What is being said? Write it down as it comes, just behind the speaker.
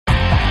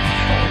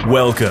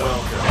Welcome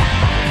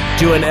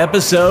to an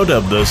episode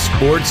of the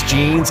Sports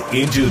Genes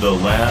Into the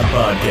Lab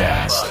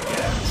podcast,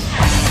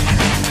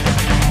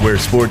 where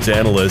sports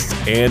analysts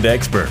and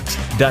experts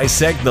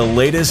dissect the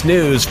latest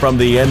news from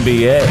the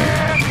NBA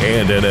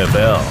and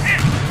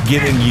NFL,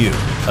 giving you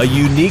a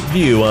unique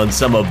view on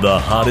some of the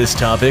hottest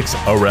topics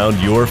around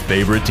your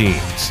favorite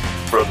teams.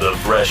 From the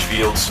fresh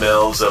field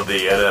smells of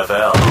the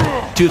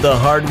NFL to the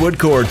hardwood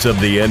courts of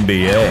the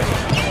NBA,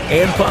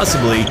 and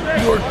possibly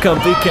your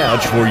comfy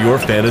couch for your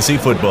fantasy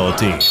football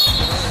team.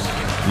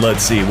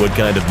 Let's see what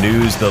kind of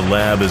news the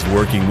lab is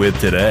working with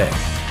today.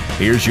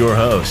 Here's your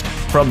host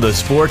from the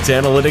Sports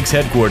Analytics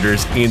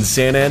headquarters in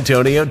San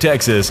Antonio,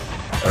 Texas,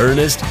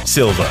 Ernest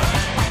Silva.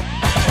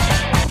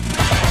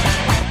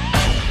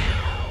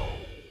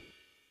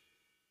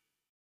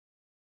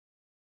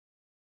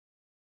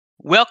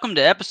 Welcome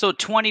to episode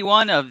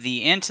 21 of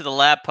the Into the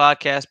Lab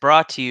podcast,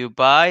 brought to you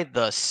by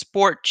the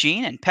Sport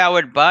Gene and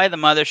powered by the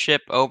mothership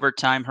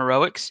Overtime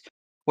Heroics,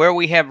 where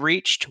we have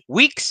reached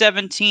week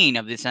 17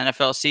 of this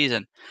NFL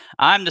season.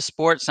 I'm the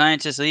sports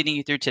scientist leading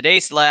you through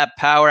today's Lab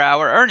Power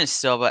Hour, Ernest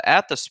Silva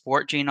at the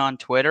Sport Gene on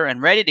Twitter,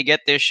 and ready to get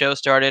this show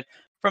started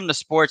from the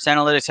Sports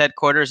Analytics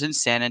headquarters in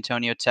San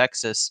Antonio,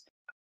 Texas.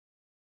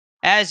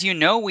 As you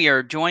know, we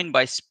are joined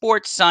by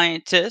sports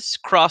scientists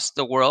across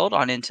the world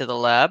on Into the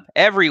Lab.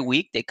 Every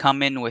week, they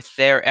come in with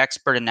their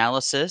expert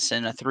analysis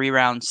in a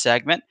 3-round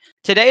segment.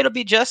 Today, it'll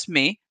be just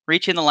me,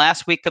 reaching the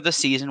last week of the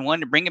season,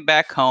 wanting to bring it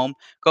back home,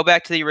 go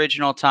back to the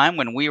original time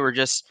when we were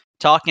just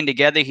talking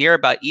together here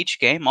about each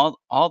game,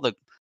 all the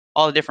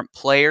different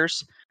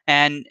players,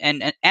 and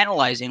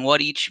analyzing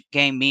what each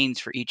game means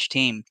for each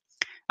team.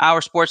 Our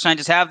sports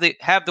scientists have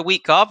the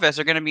week off as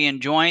they're going to be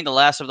enjoying the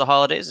last of the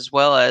holidays as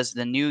well as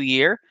the new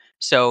year.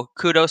 So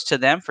kudos to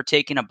them for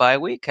taking a bye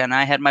week. And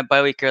I had my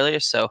bye week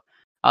earlier, so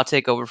I'll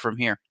take over from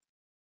here.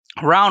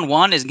 Round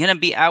one is going to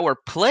be our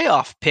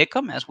playoff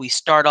pick'em as we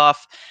start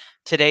off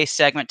today's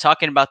segment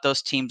talking about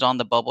those teams on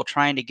the bubble,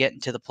 trying to get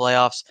into the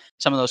playoffs,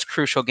 some of those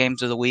crucial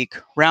games of the week.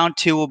 Round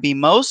two will be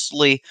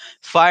mostly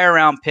fire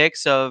round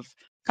picks of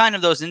kind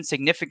of those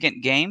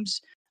insignificant games,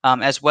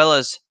 as well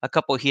as a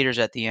couple of heaters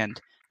at the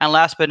end. And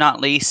last but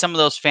not least, some of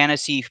those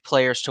fantasy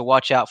players to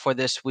watch out for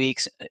this week.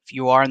 If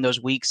you are in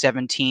those week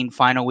 17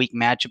 final week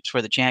matchups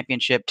for the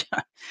championship,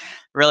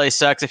 really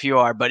sucks if you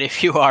are, but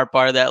if you are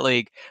part of that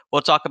league,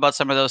 we'll talk about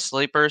some of those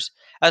sleepers,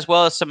 as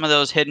well as some of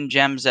those hidden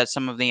gems that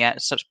some of the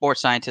sports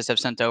scientists have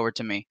sent over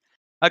to me.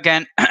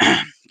 Again,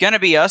 going to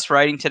be us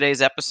writing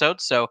today's episode,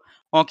 so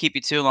won't keep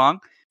you too long.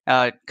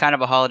 Kind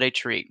of a holiday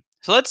treat.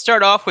 So let's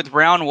start off with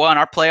round one,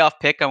 our playoff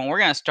pick, and we're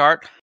going to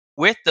start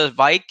with the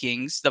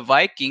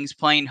Vikings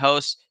playing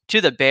host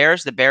to the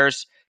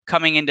Bears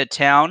coming into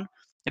town.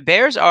 The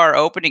Bears are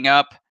opening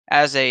up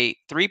as a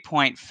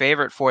 3-point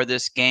favorite for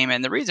this game,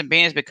 and the reason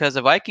being is because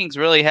the Vikings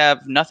really have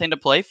nothing to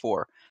play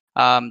for.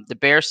 The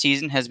Bears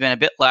season has been a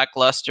bit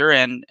lackluster,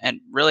 and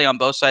really on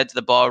both sides of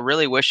the ball,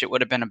 really wish it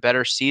would have been a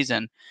better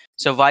season.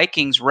 So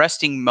Vikings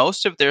resting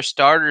most of their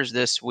starters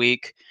this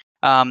week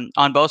on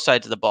both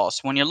sides of the ball.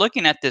 So when you're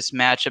looking at this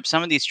matchup,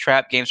 some of these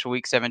trap games for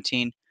week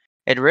 17,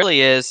 it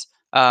really is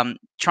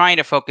trying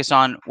to focus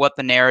on what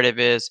the narrative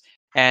is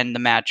and the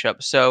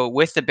matchup. So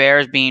with the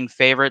Bears being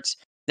favorites,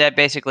 that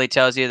basically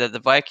tells you that the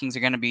Vikings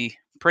are going to be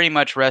pretty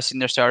much resting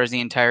their starters the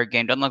entire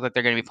game. Doesn't look like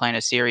they're going to be playing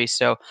a series.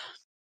 So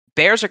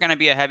Bears are going to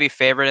be a heavy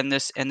favorite in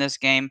this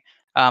game.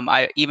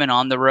 Even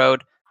on the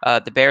road,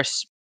 the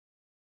Bears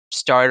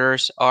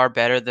starters are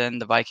better than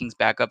the Vikings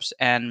backups,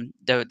 and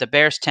the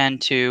Bears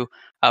tend to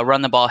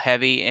run the ball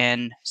heavy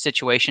in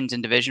situations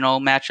in divisional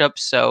matchups.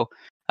 So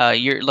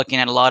you're looking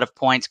at a lot of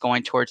points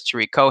going towards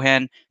Tariq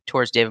Cohen,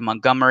 towards David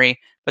Montgomery,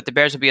 but the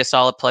Bears will be a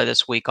solid play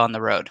this week on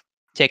the road,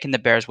 taking the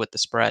Bears with the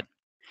spread.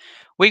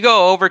 We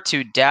go over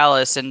to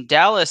Dallas, and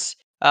Dallas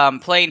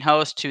playing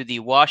host to the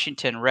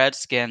Washington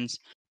Redskins.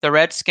 The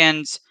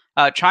Redskins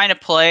trying to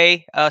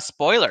play a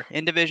spoiler,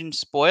 in-division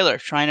spoiler,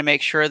 trying to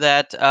make sure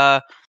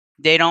that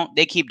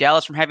they keep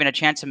Dallas from having a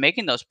chance of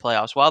making those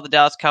playoffs, while the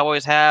Dallas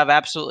Cowboys have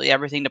absolutely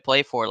everything to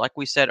play for. Like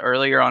we said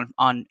earlier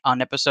on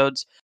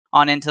episodes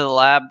on Into the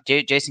Lab,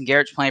 Jason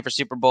Garrett's playing for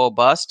Super Bowl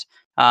bust.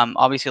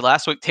 Obviously,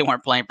 last week they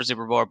weren't playing for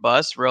Super Bowl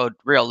bust. Real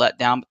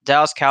letdown.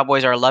 Dallas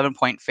Cowboys are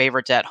 11-point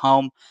favorites at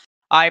home.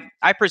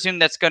 I presume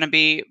that's going to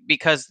be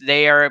because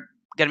they are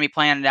going to be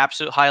playing at an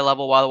absolute high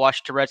level, while the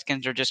Washington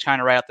Redskins are just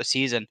kind of right out the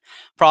season.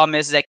 Problem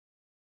is that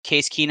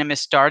Case Keenum is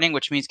starting,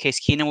 which means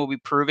Case Keenum will be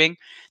proving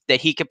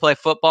that he can play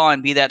football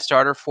and be that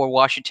starter for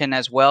Washington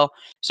as well.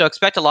 So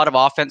expect a lot of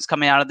offense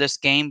coming out of this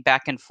game,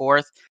 back and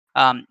forth.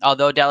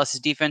 Although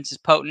Dallas's defense is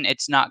potent,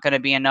 it's not going to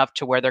be enough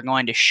to where they're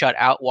going to shut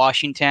out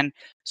Washington.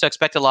 So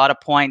expect a lot of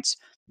points.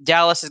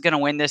 Dallas is going to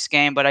win this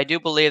game, but I do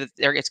believe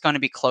that it's going to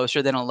be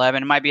closer than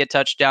 11. It might be a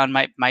touchdown,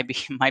 might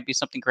be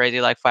something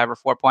crazy like 5 or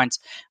 4 points.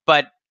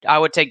 But I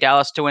would take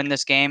Dallas to win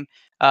this game.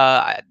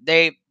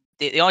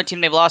 The only team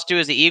they've lost to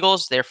is the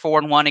Eagles. They're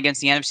 4-1 against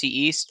the NFC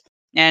East,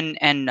 and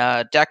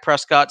Dak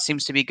Prescott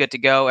seems to be good to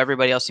go.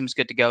 Everybody else seems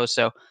good to go.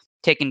 So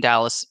taking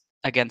Dallas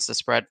against the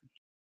spread.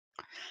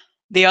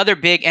 The other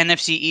big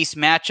NFC East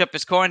matchup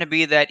is going to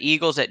be that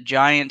Eagles at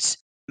Giants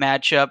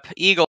matchup.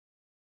 Eagles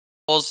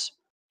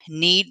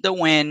need the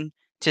win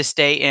to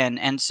stay in.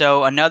 And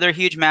so another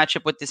huge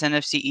matchup with this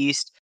NFC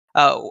East.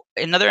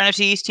 Another NFC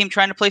East team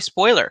trying to play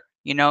spoiler.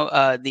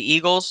 The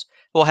Eagles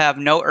will have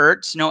no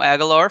Ertz, no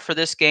Aguilar for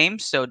this game.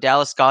 So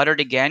Dallas Goedert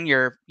again,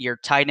 your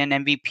tight end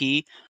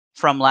MVP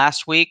from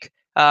last week.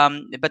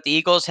 But the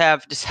Eagles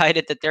have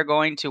decided that they're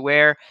going to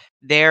wear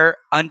their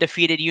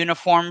undefeated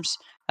uniforms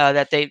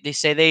that they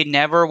say they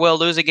never will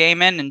lose a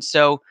game in. And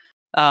so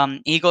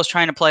Eagles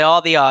trying to play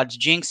all the odds,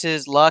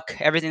 jinxes, luck,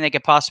 everything they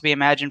could possibly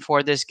imagine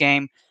for this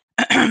game.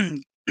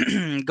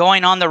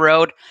 Going on the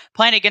road,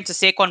 playing against a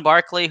Saquon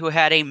Barkley who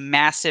had a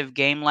massive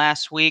game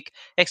last week.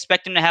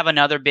 Expect him to have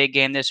another big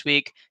game this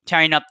week,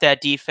 tearing up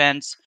that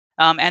defense.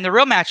 And the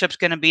real matchup's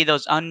going to be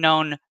those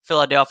unknown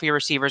Philadelphia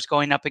receivers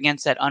going up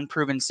against that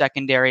unproven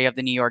secondary of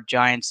the New York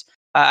Giants.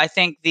 I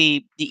think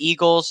the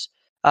Eagles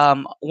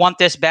want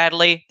this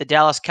badly. The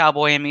Dallas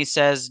Cowboy in me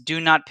says do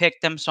not pick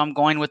them, so I'm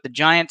going with the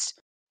Giants.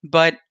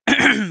 But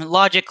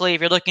logically,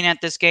 if you're looking at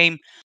this game,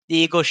 the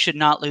Eagles should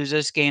not lose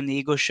this game. The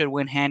Eagles should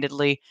win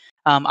handedly.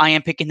 I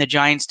am picking the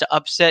Giants to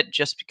upset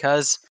just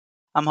because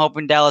I'm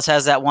hoping Dallas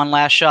has that one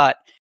last shot.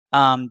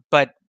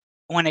 But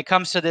when it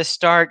comes to this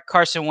start,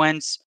 Carson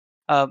Wentz,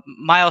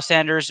 Miles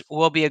Sanders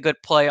will be a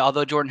good play,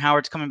 although Jordan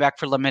Howard's coming back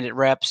for limited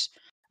reps.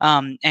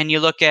 And you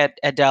look at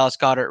Dallas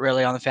Goedert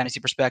really on the fantasy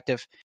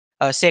perspective.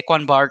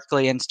 Saquon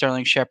Barkley and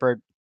Sterling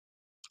Shepard.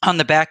 On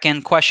the back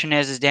end, question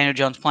is Daniel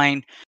Jones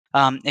playing?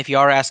 If you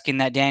are asking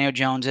that, Daniel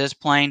Jones is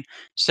playing.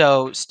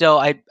 So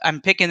still,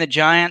 I'm picking the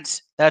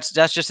Giants. That's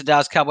just a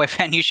Dallas Cowboy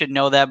fan. You should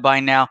know that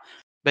by now.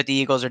 But the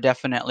Eagles are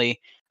definitely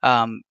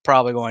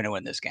probably going to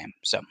win this game.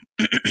 So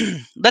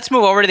let's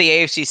move over to the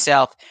AFC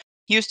South.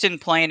 Houston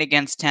playing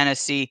against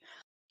Tennessee.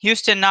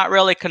 Houston not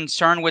really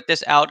concerned with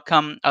this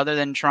outcome other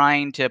than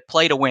trying to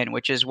play to win,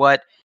 which is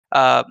what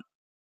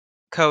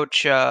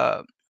Coach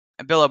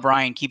Bill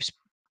O'Brien keeps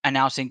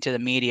announcing to the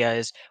media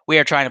is we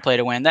are trying to play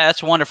to win.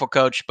 That's a wonderful,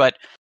 coach. But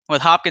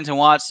with Hopkins and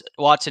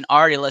Watson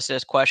already listed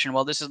as question,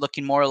 well, this is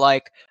looking more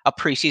like a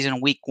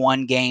preseason week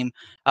 1 game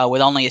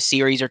with only a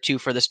series or 2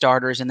 for the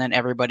starters, and then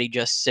everybody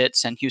just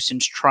sits, and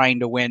Houston's trying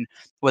to win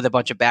with a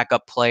bunch of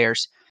backup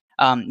players.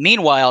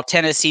 Meanwhile,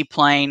 Tennessee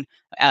playing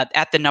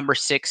at the number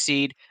 6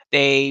 seed.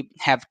 They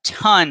have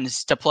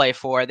tons to play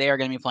for. They are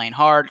going to be playing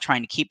hard,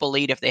 trying to keep a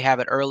lead if they have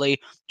it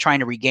early, trying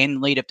to regain the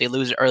lead if they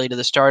lose it early to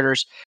the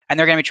starters. And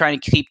they're going to be trying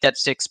to keep that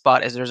 6th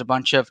spot as there's a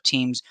bunch of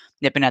teams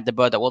nipping at the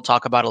bud that we'll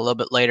talk about a little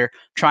bit later,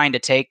 trying to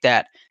take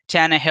that.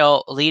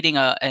 Tannehill leading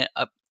a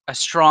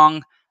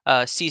strong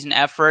season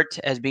effort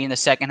as being the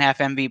second half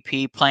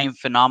MVP, playing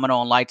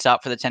phenomenal and lights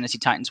out for the Tennessee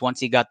Titans once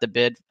he got the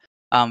bid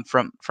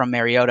from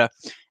Mariota.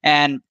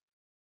 And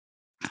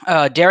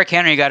Derrick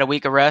Henry got a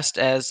week of rest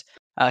as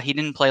he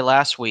didn't play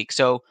last week.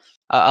 So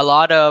a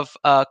lot of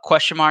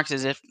question marks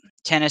as if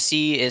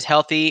Tennessee is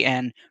healthy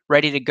and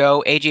ready to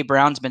go. A.J.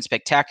 Brown's been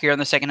spectacular in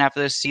the second half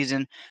of this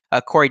season.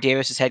 Corey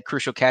Davis has had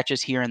crucial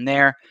catches here and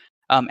there.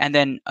 And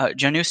then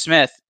Jonnu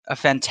Smith, a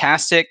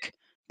fantastic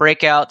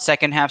breakout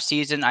second half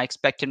season. I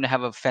expect him to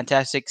have a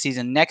fantastic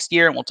season next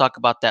year, and we'll talk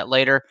about that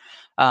later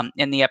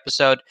in the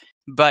episode.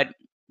 But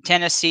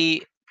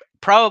Tennessee,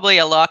 probably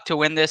a lock to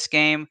win this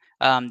game.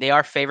 They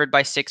are favored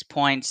by 6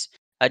 points.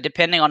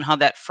 Depending on how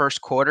that first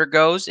quarter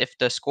goes, if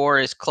the score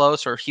is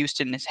close or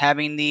Houston is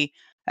having the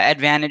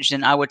advantage,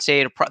 then I would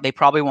say they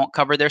probably won't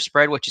cover their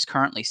spread, which is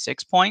currently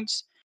 6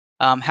 points.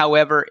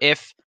 However,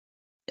 if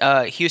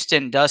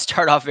Houston does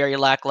start off very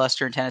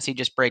lackluster and Tennessee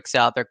just breaks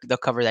out, they'll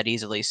cover that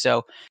easily.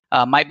 So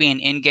might be an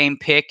in-game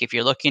pick if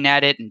you're looking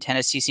at it and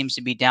Tennessee seems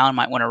to be down,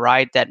 might want to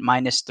ride that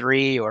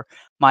 -3 or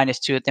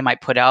 -2 that they might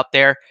put out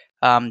there.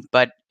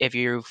 But if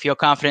you feel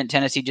confident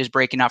Tennessee just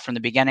breaking out from the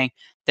beginning,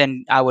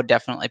 then I would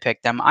definitely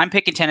pick them. I'm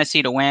picking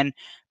Tennessee to win,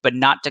 but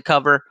not to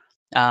cover.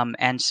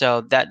 And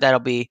so that'll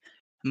be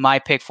my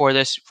pick for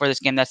this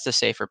game. That's the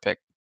safer pick.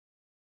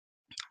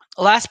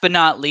 Last but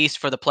not least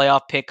for the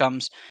playoff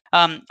pick'ems,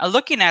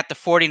 looking at the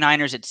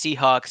 49ers at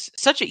Seahawks,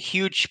 such a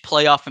huge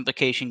playoff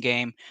implication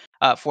game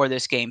for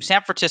this game.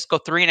 San Francisco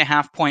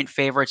 3.5-point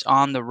favorites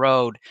on the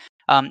road.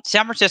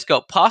 San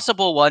Francisco,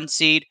 possible 1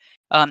 seed.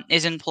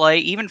 Is in play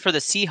even for the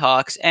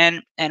Seahawks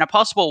and a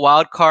possible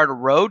wild card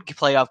road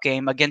playoff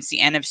game against the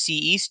NFC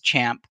East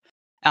champ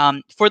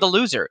for the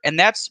loser. And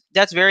that's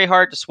very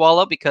hard to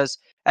swallow because,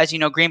 as you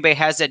know, Green Bay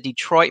has that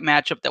Detroit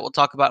matchup that we'll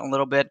talk about in a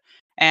little bit.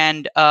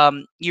 And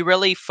you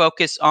really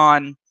focus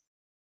on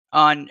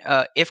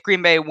if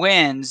Green Bay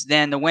wins,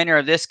 then the winner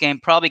of this game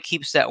probably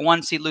keeps that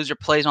 1 seed loser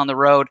plays on the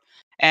road.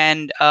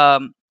 And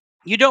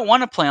you don't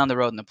want to play on the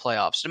road in the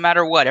playoffs, no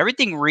matter what.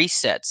 Everything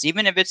resets.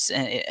 Even if it's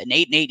an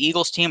 8-8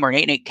 Eagles team or an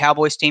 8-8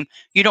 Cowboys team,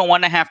 you don't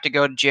want to have to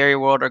go to Jerry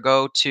World or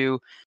go to,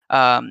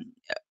 on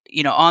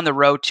the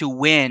road to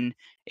win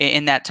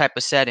in that type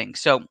of setting.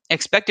 So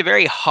expect a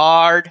very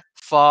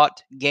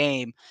hard-fought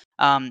game,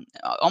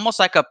 almost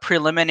like a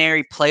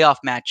preliminary playoff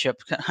matchup,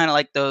 kind of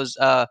like those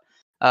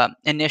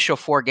initial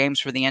 4 games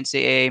for the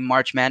NCAA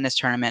March Madness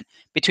tournament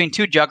between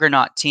 2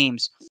 juggernaut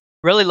teams.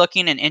 Really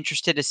looking and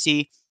interested to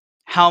see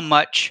how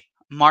much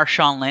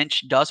Marshawn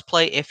Lynch does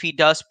play, if he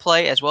does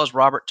play, as well as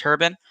Robert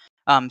Turbin.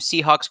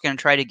 Seahawks going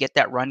to try to get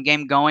that run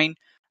game going.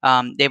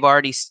 They've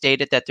already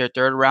stated that their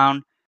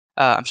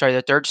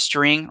their third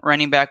string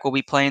running back will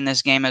be playing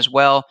this game as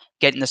well,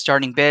 getting the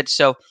starting bid.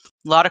 So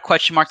a lot of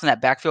question marks in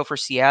that backfield for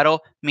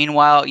Seattle.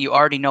 Meanwhile, you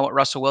already know what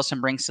Russell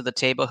Wilson brings to the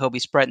table. He'll be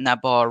spreading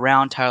that ball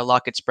around. Tyler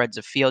Lockett spreads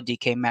the field.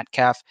 DK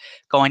Metcalf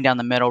going down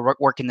the middle,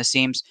 working the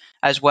seams,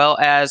 as well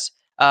as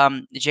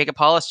Jacob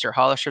Hollister.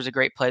 Hollister's a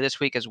great play this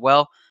week as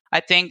well. I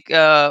think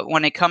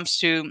when it comes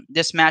to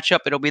this matchup,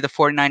 it'll be the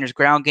 49ers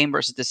ground game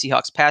versus the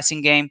Seahawks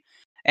passing game.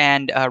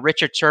 And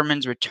Richard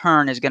Sherman's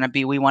return is going to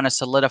be, we want to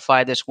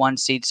solidify this one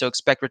seed. So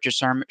expect Richard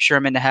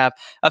Sherman to have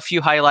a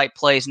few highlight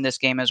plays in this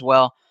game as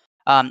well.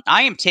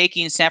 I am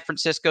taking San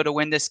Francisco to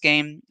win this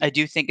game. I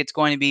do think it's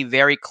going to be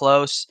very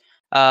close,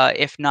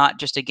 if not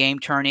just a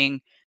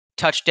game-turning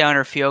touchdown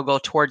or field goal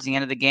towards the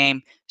end of the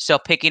game. So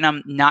picking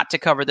them not to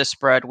cover the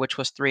spread, which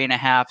was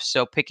 3.5.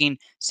 So picking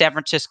San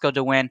Francisco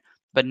to win,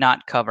 but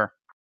not cover.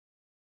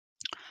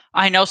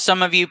 I know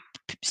some of you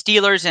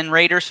Steelers and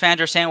Raiders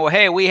fans are saying, well,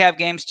 hey, we have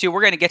games too.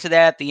 We're going to get to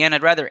that at the end.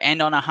 I'd rather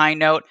end on a high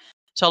note.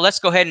 So let's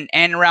go ahead and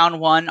end round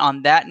one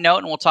on that note,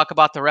 and we'll talk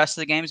about the rest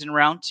of the games in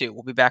round two.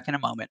 We'll be back in a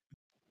moment.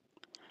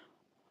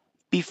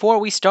 Before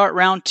we start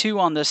round two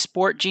on the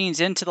Sport Genes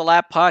Into the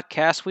Lab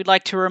podcast, we'd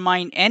like to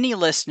remind any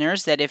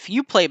listeners that if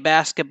you play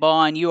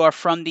basketball and you are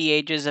from the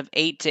ages of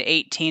 8 to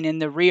 18 in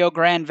the Rio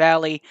Grande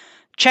Valley,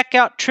 check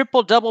out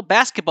Triple Double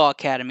Basketball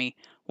Academy,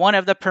 one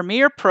of the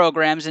premier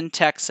programs in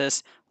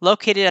Texas,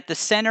 located at the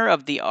center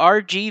of the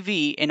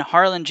RGV in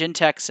Harlingen,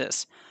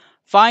 Texas.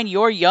 Find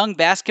your young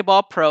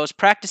basketball pros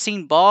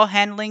practicing ball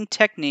handling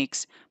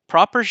techniques,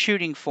 proper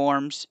shooting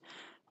forms,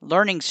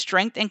 learning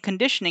strength and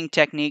conditioning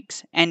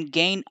techniques, and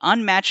gain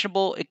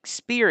unmatchable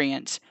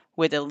experience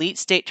with elite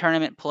state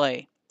tournament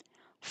play.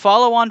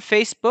 Follow on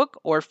Facebook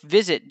or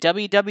visit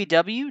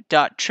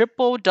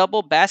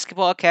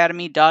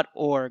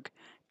www.tripledoublebasketballacademy.org.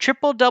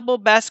 Triple Double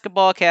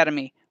Basketball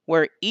Academy,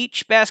 where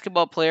each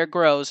basketball player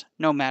grows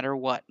no matter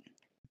what.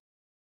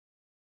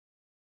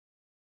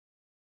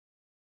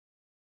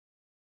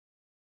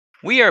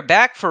 We are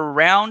back for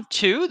round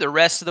two, the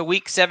rest of the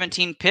week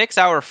 17 picks,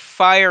 our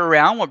fire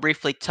round. We'll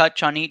briefly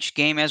touch on each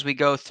game as we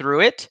go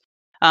through it.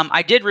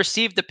 I did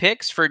receive the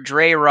picks for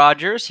Dre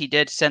Rogers. He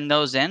did send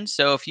those in.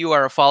 So if you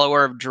are a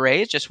follower of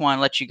Dre's, just want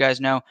to let you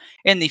guys know,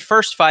 in the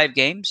first 5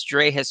 games,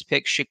 Dre has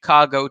picked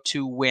Chicago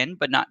to win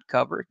but not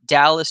cover,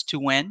 Dallas to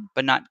win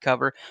but not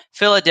cover,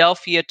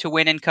 Philadelphia to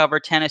win and cover,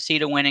 Tennessee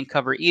to win and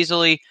cover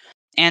easily,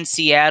 and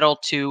Seattle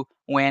to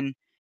win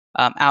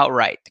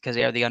outright because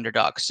they are the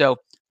underdog. So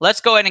let's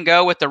go ahead and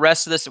go with the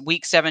rest of this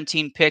week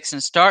 17 picks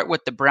and start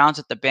with the Browns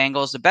at the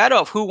Bengals. The battle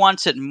of who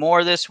wants it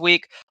more this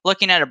week.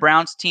 Looking at a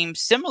Browns team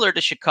similar to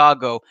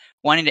Chicago,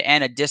 wanting to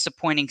end a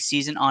disappointing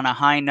season on a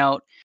high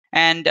note.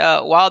 And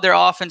while their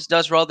offense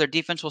does roll, their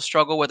defense will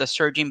struggle with a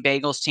surging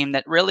Bengals team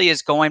that really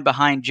is going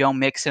behind Joe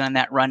Mixon in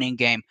that running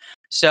game.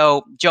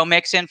 So Joe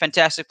Mixon,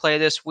 fantastic play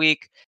this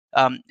week.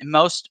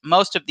 Most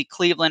of the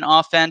Cleveland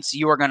offense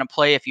you are going to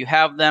play if you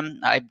have them.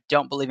 I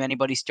don't believe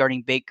anybody's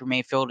starting Baker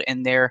Mayfield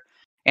in their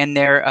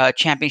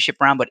championship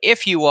round. But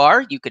if you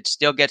are, you could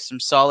still get some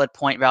solid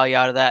point value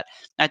out of that.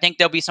 I think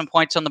there'll be some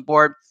points on the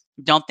board.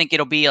 Don't think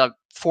it'll be a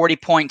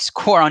 40-point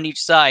score on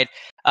each side.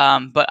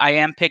 But I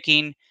am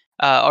picking,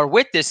 or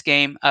with this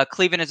game,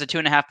 Cleveland is a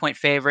 2.5-point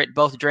favorite.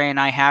 Both Dre and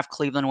I have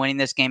Cleveland winning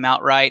this game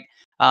outright,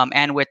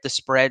 and with the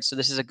spread. So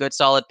this is a good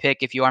solid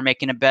pick. If you are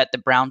making a bet, the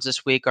Browns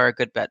this week are a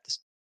good bet.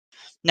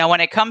 Now,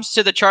 when it comes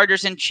to the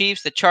Chargers and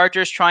Chiefs, the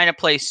Chargers trying to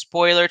play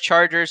spoiler.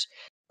 Chargers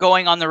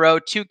going on the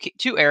road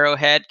to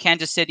Arrowhead.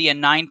 Kansas City a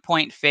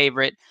 9-point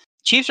favorite.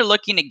 Chiefs are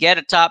looking to get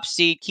a top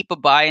seed, keep a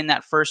bye in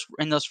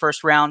those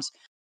first rounds,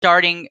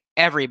 starting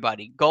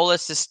everybody. Goal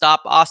is to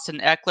stop Austin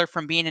Eckler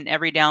from being an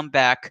every down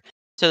back.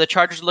 So the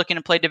Chargers are looking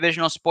to play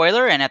divisional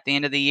spoiler, and at the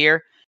end of the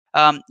year,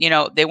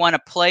 they want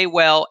to play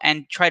well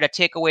and try to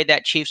take away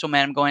that Chiefs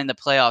momentum going into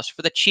the playoffs.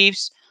 For the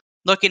Chiefs,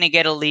 looking to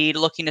get a lead,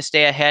 looking to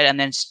stay ahead, and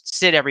then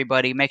sit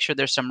everybody, make sure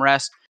there's some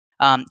rest.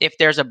 If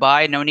there's a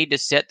bye, no need to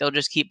sit. They'll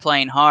just keep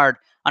playing hard.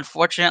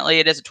 Unfortunately,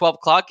 it is a 12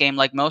 o'clock game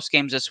like most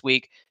games this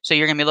week, so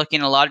you're going to be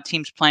looking at a lot of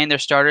teams playing their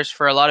starters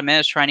for a lot of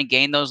minutes, trying to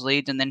gain those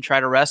leads and then try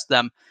to rest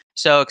them.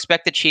 So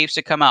expect the Chiefs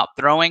to come out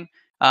throwing.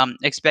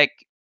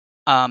 Expect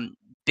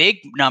big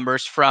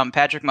numbers from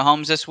Patrick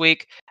Mahomes this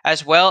week,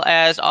 as well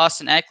as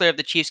Austin Eckler if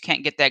the Chiefs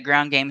can't get that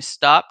ground game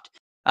stopped.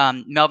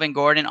 Melvin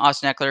Gordon,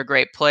 Austin Eckler,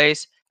 great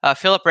plays.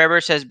 Philip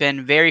Rivers has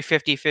been very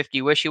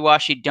 50-50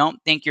 wishy-washy.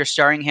 Don't think you're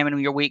starting him in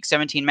your Week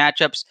 17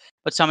 matchups,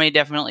 but somebody to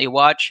definitely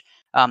watch.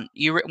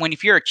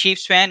 If you're a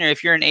Chiefs fan or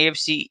if you're an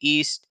AFC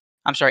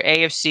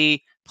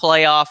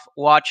playoff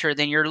watcher,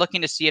 then you're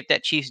looking to see if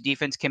that Chiefs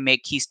defense can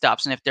make key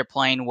stops and if they're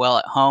playing well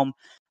at home.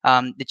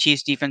 The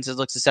Chiefs defense has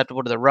looked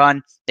susceptible to the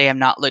run. They have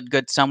not looked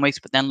good some weeks,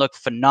 but then look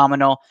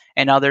phenomenal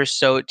in others.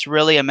 So it's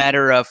really a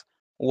matter of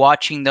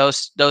watching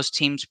those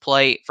teams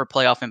play for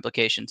playoff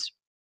implications.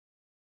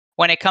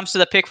 When it comes to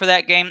the pick for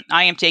that game,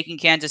 I am taking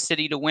Kansas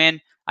City to win.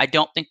 I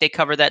don't think they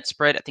cover that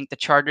spread. I think the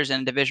Chargers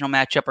in a divisional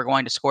matchup are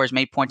going to score as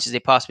many points as they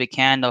possibly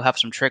can. They'll have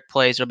some trick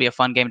plays. It'll be a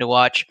fun game to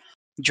watch.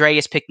 Dre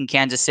is picking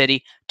Kansas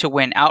City to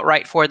win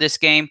outright for this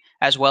game,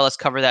 as well as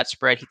cover that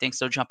spread. He thinks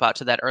they'll jump out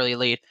to that early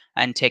lead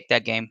and take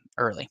that game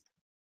early.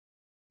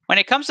 When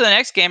it comes to the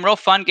next game, real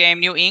fun game,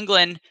 New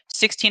England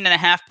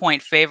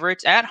 16.5-point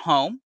favorites at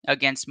home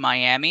against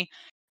Miami.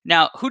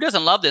 Now, who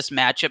doesn't love this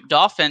matchup?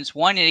 Dolphins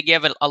wanting to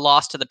give a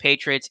loss to the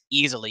Patriots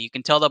easily. You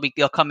can tell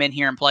they'll come in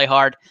here and play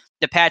hard.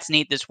 The Pats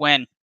need this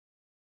win.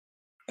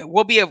 It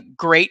will be a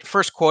great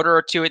first quarter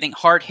or two. I think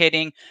hard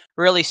hitting,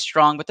 really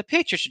strong, but the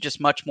Patriots are just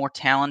much more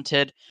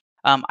talented.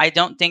 I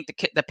don't think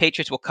the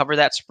Patriots will cover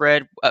that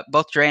spread.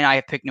 Both Dre and I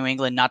have picked New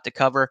England not to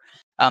cover,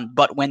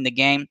 but win the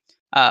game.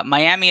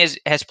 Miami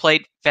has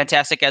played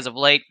fantastic as of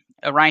late.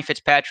 Ryan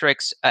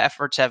Fitzpatrick's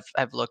efforts have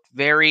looked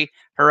very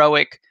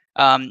heroic.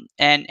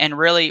 And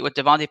really with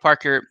Devontae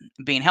Parker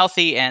being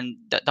healthy and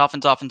the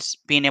Dolphins offense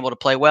being able to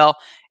play well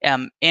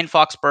in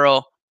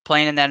Foxborough,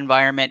 playing in that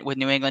environment with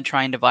New England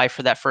trying to vie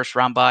for that first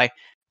round bye,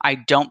 I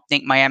don't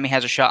think Miami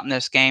has a shot in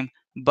this game,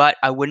 but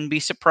I wouldn't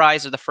be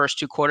surprised if the first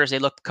two quarters they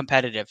look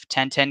competitive.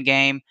 10-10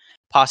 game,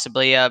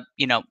 possibly a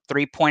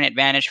 3-point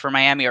advantage for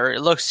Miami, or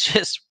it looks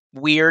just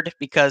weird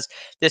because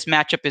this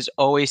matchup is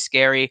always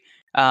scary.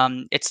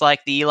 It's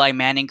like the Eli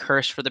Manning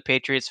curse for the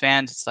Patriots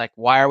fans. It's like,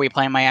 why are we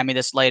playing Miami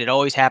this late? It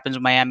always happens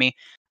with Miami.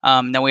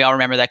 Then we all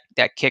remember that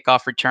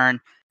kickoff return,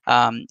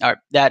 or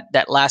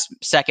that last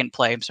second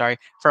play,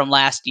 from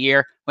last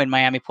year when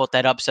Miami pulled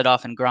that upset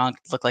off and Gronk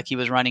looked like he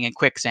was running in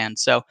quicksand.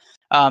 So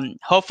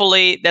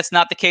hopefully that's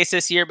not the case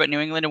this year, but New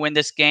England to win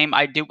this game,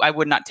 I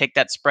would not take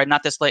that spread,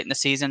 not this late in the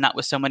season, not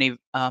with so many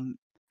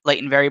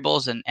latent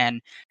variables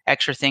and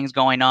extra things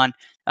going on.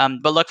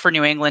 But look for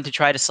New England to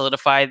try to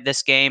solidify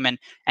this game and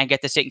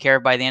get this taken care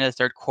of by the end of the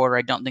third quarter.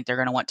 I don't think they're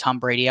going to want Tom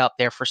Brady out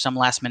there for some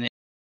last minute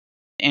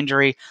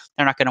injury.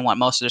 They're not going to want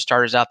most of their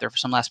starters out there for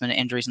some last minute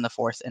injuries in the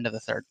fourth, end of the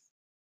third.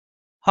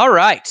 All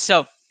right.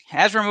 So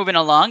as we're moving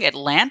along,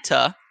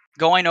 Atlanta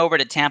going over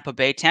to Tampa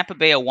Bay. Tampa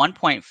Bay a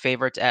 1-point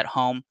favorite at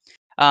home.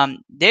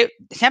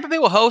 Tampa Bay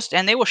will host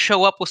and they will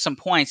show up with some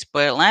points,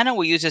 but Atlanta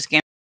will use this game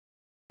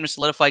to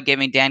solidify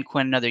giving Dan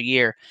Quinn another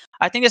year.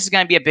 I think this is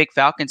going to be a big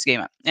Falcons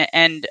game.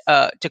 And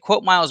to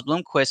quote Miles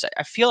Bloomquist,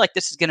 I feel like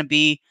this is going to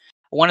be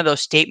one of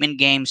those statement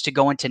games to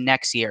go into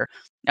next year.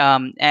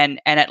 And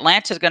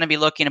Atlanta is going to be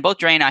looking, and both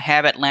Dre and I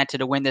have Atlanta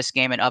to win this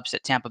game and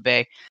upset Tampa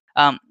Bay.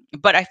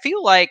 But I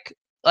feel like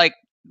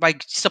by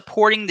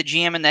supporting the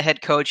GM and the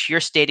head coach,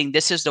 you're stating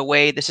this is the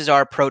way, this is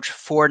our approach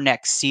for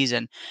next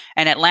season.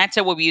 And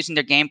Atlanta will be using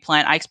their game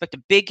plan. I expect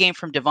a big game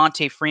from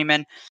Devontae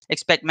Freeman.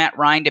 Expect Matt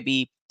Ryan to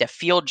be the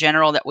field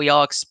general that we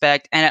all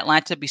expect, and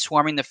Atlanta to be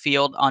swarming the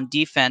field on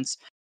defense.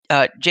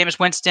 Jameis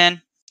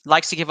Winston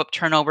likes to give up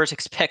turnovers,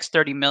 expects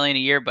 $30 million a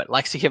year, but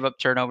likes to give up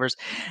turnovers.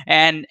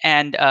 And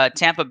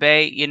Tampa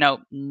Bay,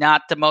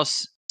 not the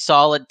most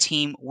solid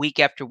team week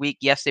after week.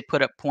 Yes, they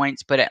put up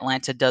points, but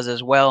Atlanta does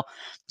as well.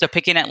 So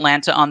picking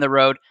Atlanta on the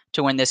road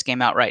to win this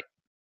game outright.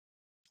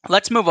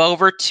 Let's move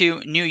over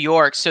to New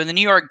York. So the New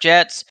York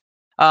Jets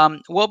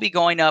will be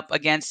going up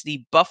against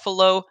the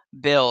Buffalo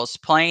Bills,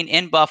 playing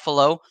in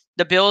Buffalo.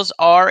 The Bills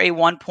are a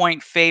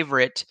 1-point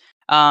favorite.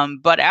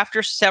 But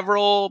after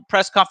several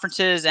press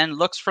conferences and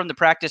looks from the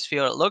practice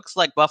field, it looks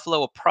like Buffalo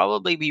will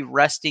probably be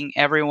resting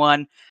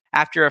everyone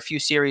after a few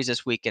series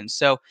this weekend.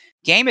 So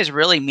game is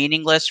really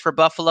meaningless for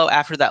Buffalo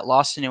after that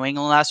loss to New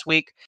England last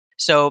week.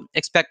 So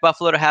expect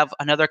Buffalo to have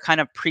another kind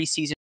of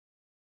preseason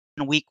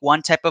week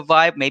one type of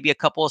vibe, maybe a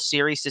couple of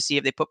series to see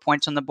if they put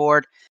points on the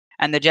board.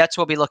 And the Jets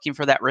will be looking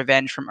for that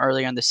revenge from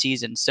earlier in the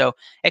season. So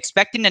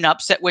expecting an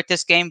upset with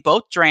this game.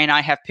 Both Dre and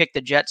I have picked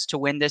the Jets to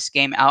win this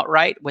game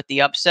outright with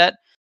the upset.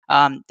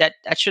 That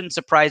shouldn't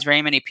surprise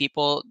very many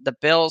people. The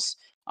Bills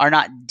are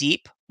not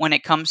deep when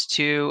it comes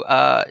to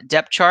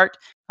depth chart.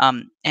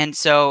 And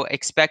so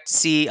expect to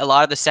see a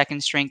lot of the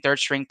second string, third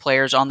string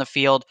players on the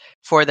field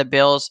for the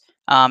Bills.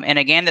 And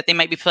again, that they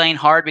might be playing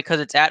hard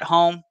because it's at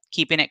home,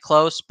 keeping it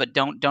close, but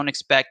don't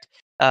expect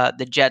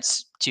the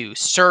Jets to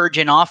surge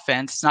in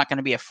offense. It's not going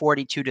to be a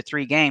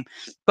 42-3 game,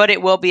 but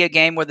it will be a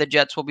game where the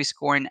Jets will be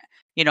scoring,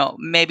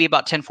 maybe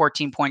about 10,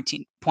 14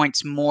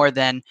 points more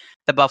than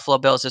the Buffalo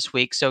Bills this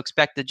week. So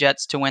expect the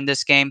Jets to win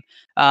this game.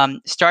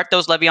 Start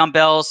those Le'Veon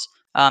Bells.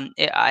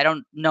 I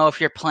don't know if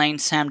you're playing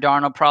Sam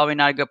Darnold, probably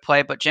not a good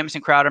play, but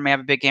Jamison Crowder may have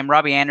a big game.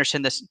 Robbie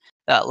Anderson this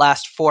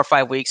last 4 or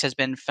 5 weeks has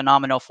been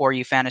phenomenal for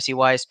you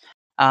fantasy-wise.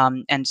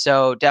 And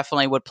so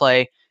definitely would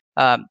play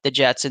the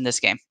Jets in this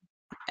game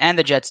and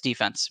the Jets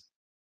defense.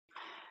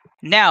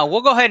 Now,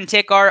 we'll go ahead and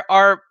take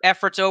our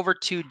efforts over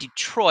to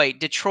Detroit.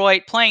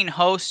 Detroit playing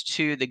host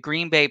to the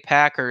Green Bay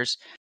Packers.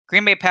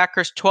 Green Bay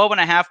Packers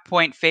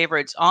 12.5-point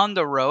favorites on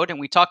the road. And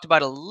we talked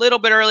about a little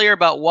bit earlier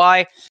about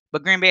why,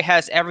 but Green Bay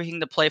has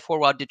everything to play for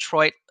while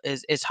Detroit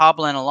is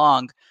hobbling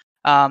along.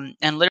 And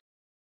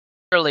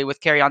literally with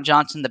Kerryon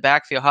Johnson, the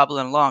backfield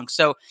hobbling along.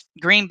 So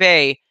Green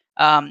Bay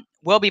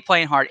will be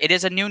playing hard. It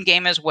is a noon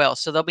game as well,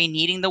 so they'll be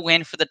needing the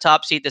win for the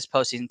top seed this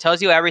postseason.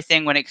 Tells you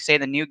everything when it say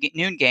the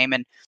noon game,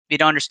 and if you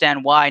don't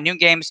understand why, noon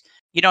games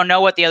You don't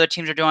know what the other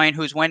teams are doing,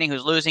 who's winning,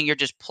 who's losing. You're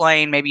just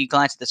playing. Maybe you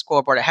glance at the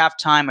scoreboard at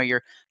halftime, or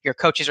your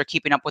coaches are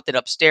keeping up with it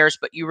upstairs.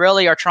 But you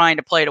really are trying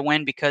to play to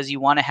win because you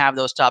want to have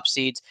those top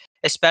seeds,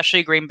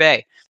 especially Green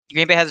Bay.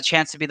 Green Bay has a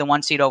chance to be the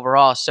 1 seed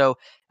overall. So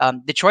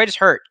Detroit is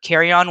hurt.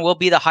 Kerryon will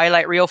be the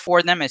highlight reel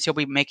for them as he'll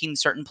be making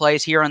certain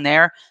plays here and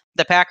there.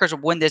 The Packers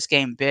will win this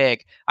game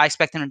big. I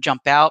expect them to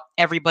jump out.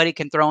 Everybody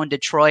can throw in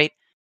Detroit.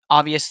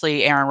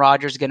 Obviously, Aaron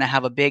Rodgers is going to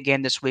have a big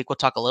game this week. We'll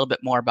talk a little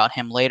bit more about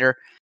him later.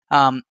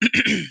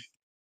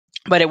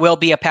 But it will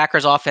be a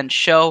Packers offense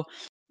show.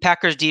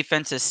 Packers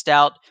defense is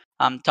stout,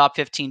 top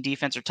 15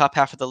 defense or top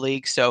half of the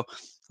league. So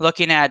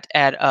looking at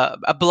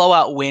a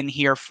blowout win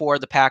here for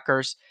the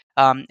Packers.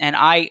 And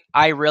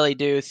I really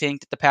do think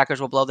that the Packers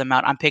will blow them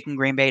out. I'm picking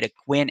Green Bay to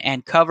win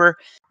and cover.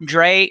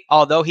 Dre,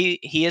 although he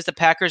is the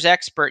Packers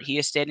expert, he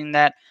is stating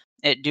that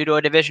due to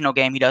a divisional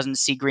game, he doesn't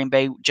see Green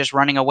Bay just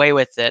running away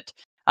with it.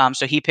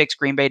 So he picks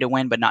Green Bay to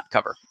win but not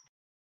cover.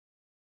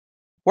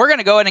 We're going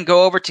to go ahead and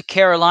go over to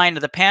Carolina.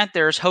 The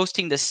Panthers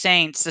hosting the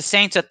Saints. The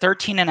Saints a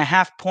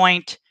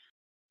 13.5-point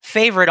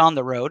favorite on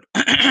the road.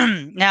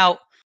 Now,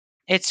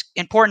 it's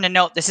important to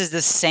note this is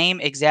the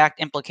same exact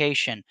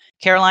implication.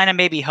 Carolina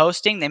may be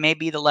hosting. They may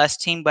be the less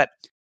team, but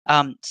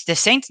the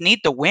Saints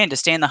need to win to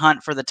stay in the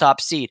hunt for the top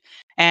seed.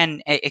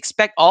 And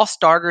expect all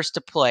starters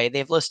to play.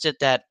 They've listed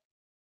that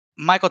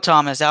Michael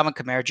Thomas, Alvin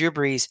Kamara, Drew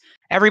Brees,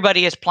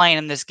 everybody is playing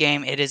in this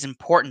game. It is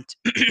important.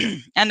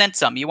 And then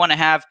some. You want to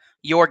have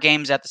your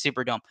games at the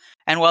Superdome.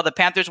 And while the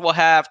Panthers will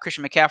have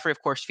Christian McCaffrey,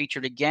 of course,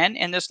 featured again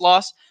in this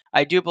loss,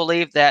 I do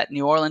believe that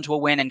New Orleans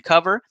will win and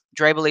cover.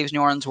 Dre believes New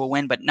Orleans will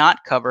win but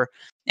not cover.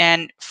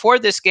 And for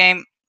this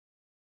game,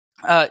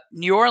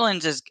 New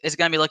Orleans is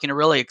going to be looking to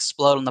really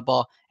explode on the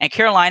ball. And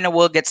Carolina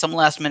will get some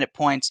last-minute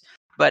points.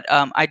 But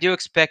I do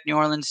expect New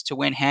Orleans to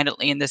win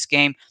handily in this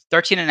game.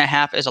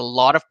 13.5 is a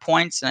lot of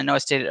points. And I know I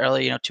stated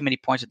earlier, too many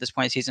points at this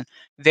point in the season.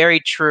 Very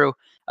true.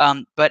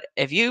 But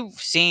if you've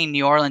seen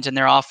New Orleans and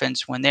their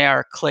offense when they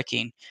are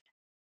clicking,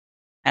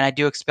 and I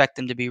do expect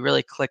them to be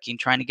really clicking,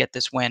 trying to get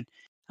this win,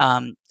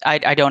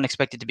 I don't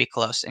expect it to be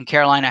close. And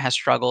Carolina has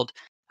struggled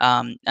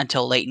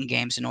until late in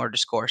games in order to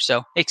score.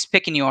 So it's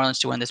picking New Orleans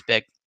to win this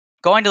big.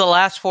 Going to the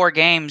last 4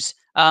 games,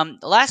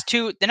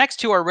 the next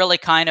two are really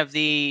kind of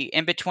the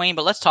in-between,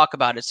 but let's talk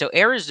about it. So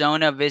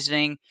Arizona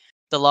visiting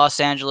the Los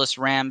Angeles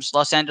Rams.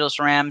 Los Angeles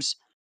Rams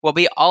will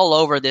be all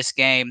over this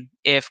game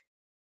if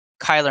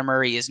Kyler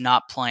Murray is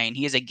not playing.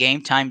 He is a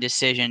game-time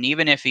decision.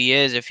 Even if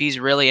he's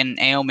really in an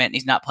ailment and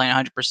he's not playing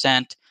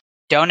 100%,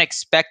 don't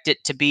expect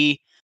it to be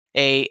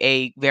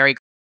a very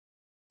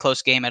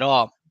close game at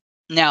all.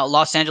 Now,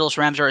 Los Angeles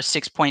Rams are a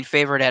 6-point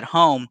favorite at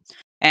home,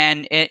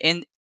 and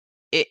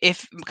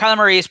if Kyler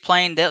Murray is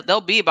playing,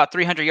 there'll be about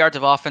 300 yards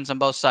of offense on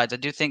both sides. I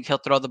do think he'll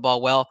throw the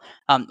ball well.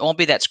 It won't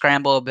be that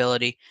scramble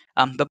ability,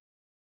 but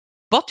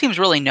both teams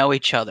really know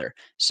each other.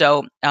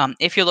 So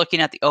if you're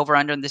looking at the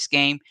over-under in this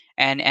game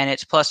and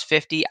it's plus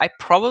 50, I'd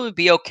probably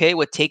be okay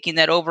with taking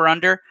that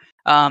over-under.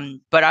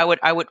 But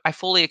I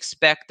fully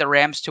expect the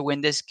Rams to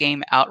win this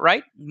game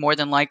outright. More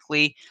than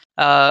likely,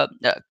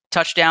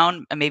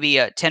 touchdown, maybe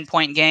a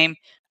 10-point game.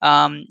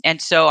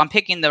 And so I'm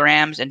picking the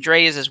Rams, and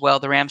Dre is as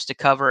well, the Rams to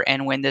cover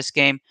and win this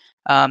game.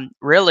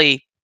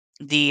 Really,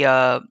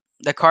 the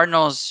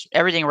Cardinals,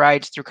 everything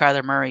rides through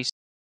Kyler Murray.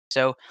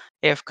 So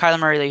if Kyler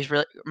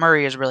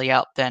Murray is really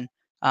out, then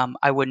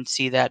I wouldn't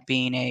see that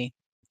being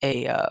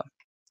a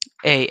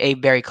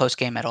very close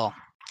game at all.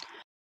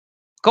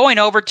 Going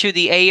over to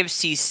the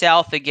AFC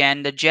South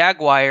again, the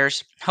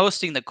Jaguars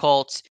hosting the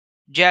Colts.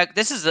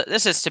 This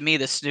is to me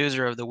the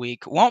snoozer of the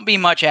week. Won't be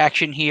much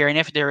action here, and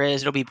if there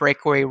is, it'll be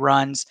breakaway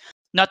runs.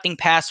 Nothing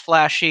pass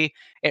flashy.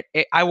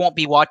 I won't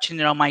be watching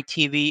it on my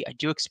TV. I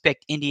do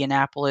expect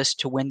Indianapolis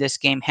to win this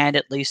game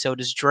handedly. So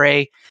does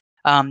Dre.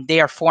 They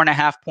are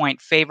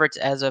 4.5-point favorites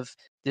as of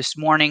this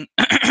morning.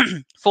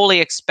 Fully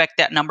expect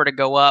that number to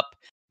go up.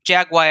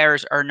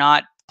 Jaguars are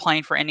not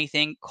playing for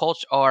anything.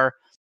 Colts are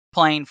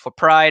playing for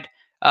pride.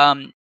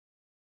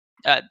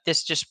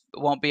 This just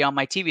won't be on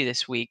my TV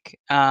this week.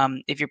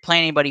 If you're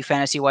playing anybody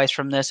fantasy-wise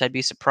from this, I'd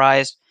be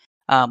surprised.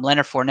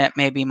 Leonard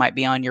Fournette might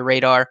be on your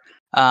radar.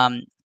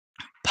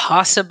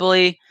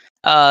 Possibly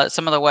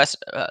some of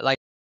the like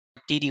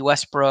D.D.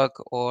 Westbrook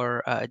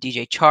or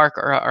DJ Chark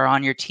are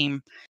on your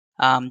team.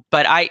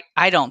 But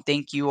I don't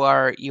think you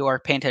are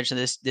paying attention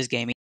to this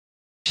game.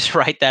 Just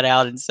write that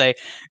out and say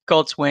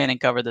Colts win and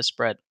cover the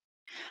spread.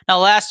 Now,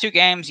 last 2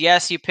 games,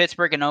 yes, you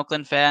Pittsburgh and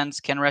Oakland fans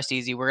can rest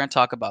easy. We're going to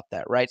talk about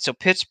that, right? So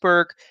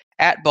Pittsburgh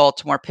at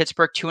Baltimore.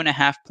 Pittsburgh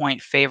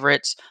 2.5-point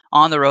favorites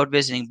on the road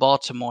visiting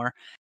Baltimore.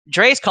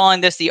 Dre's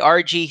calling this the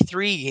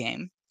RG3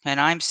 game, and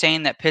I'm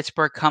saying that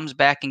Pittsburgh comes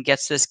back and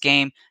gets this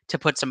game to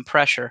put some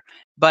pressure.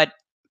 But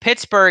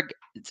Pittsburgh,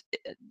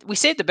 we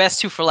saved the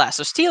best 2 for last.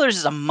 So Steelers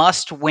is a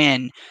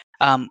must-win.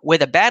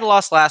 With a bad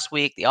loss last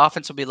week, the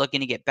offense will be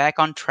looking to get back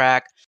on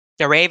track.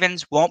 The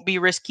Ravens won't be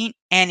risking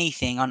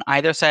anything on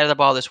either side of the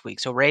ball this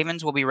week. So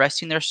Ravens will be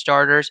resting their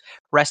starters,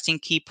 resting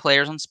key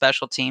players on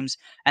special teams,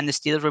 and the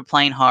Steelers will be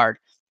playing hard.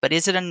 But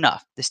is it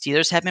enough? The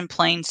Steelers have been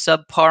playing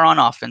subpar on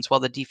offense while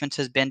the defense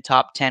has been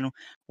top 10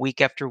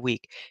 week after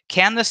week.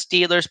 Can the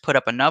Steelers put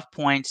up enough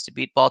points to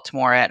beat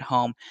Baltimore at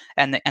home?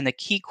 And the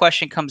key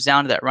question comes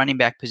down to that running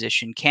back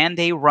position. Can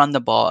they run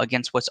the ball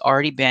against what's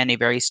already been a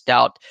very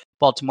stout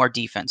Baltimore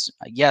defense?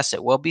 Yes,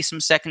 it will be some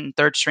second and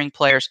third string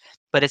players,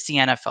 but it's the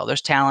NFL.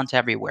 There's talent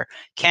everywhere.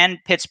 Can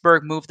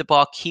Pittsburgh move the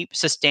ball,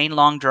 sustain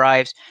long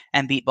drives,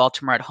 and beat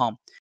Baltimore at home?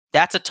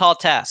 That's a tall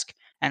task.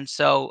 And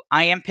so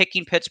I am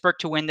picking Pittsburgh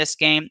to win this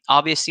game.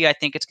 Obviously, I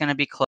think it's going to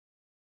be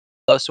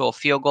close to a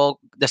field goal.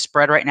 The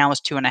spread right now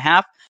is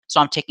 2.5. So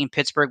I'm taking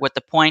Pittsburgh with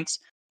the points.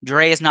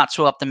 Dre is not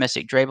so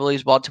optimistic. Dre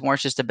believes Baltimore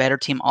is just a better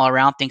team all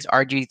around. Thinks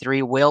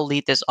RG3 will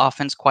lead this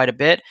offense quite a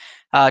bit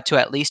to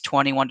at least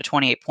 21 to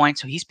 28 points.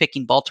 So he's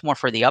picking Baltimore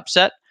for the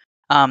upset.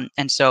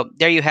 And so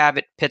there you have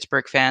it,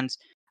 Pittsburgh fans.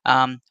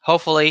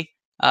 Hopefully,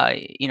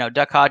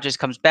 Duck Hodges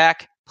comes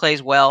back,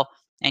 plays well,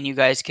 and you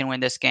guys can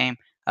win this game.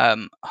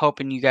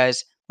 Hoping you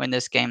guys win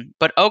this game.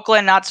 But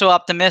Oakland, not so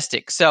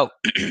optimistic. So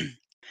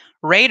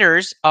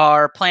Raiders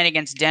are playing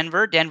against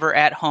Denver. Denver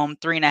at home,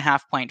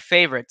 3.5-point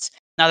favorites.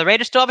 Now, the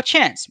Raiders still have a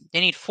chance. They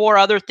need 4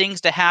 other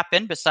things to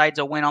happen besides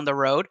a win on the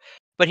road.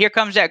 But here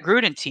comes that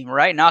Gruden team,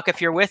 right? Knock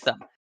if you're with them.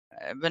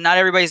 But not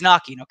everybody's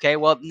knocking, okay?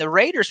 Well, the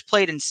Raiders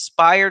played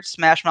inspired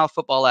smash mouth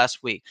football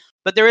last week.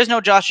 But there is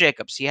no Josh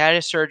Jacobs. He had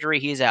his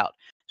surgery. He's out.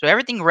 So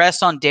everything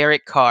rests on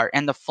Derek Carr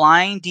and the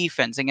flying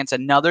defense against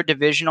another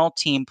divisional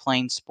team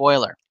playing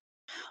spoiler.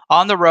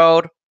 On the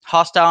road,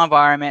 hostile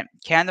environment,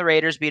 can the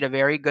Raiders beat a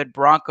very good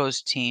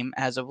Broncos team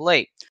as of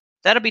late?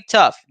 That'll be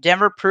tough.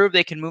 Denver proved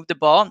they can move the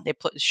ball. They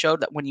showed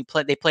that when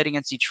they played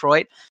against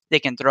Detroit, they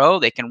can throw,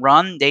 they can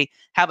run. They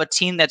have a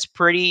team that's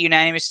pretty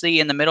unanimously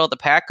in the middle of the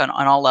pack on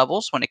all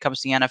levels when it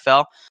comes to the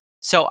NFL.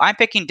 So I'm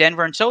picking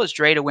Denver, and so is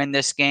Dre, to win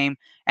this game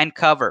and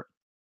cover.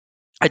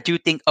 I do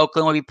think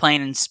Oakland will be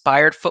playing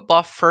inspired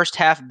football first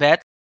half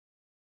bets.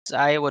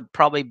 I would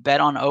probably bet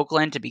on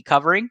Oakland to be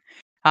covering,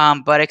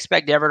 but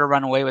expect Denver to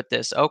run away with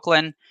this.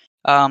 Oakland,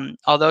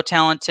 although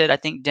talented, I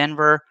think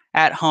Denver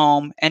at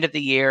home, end of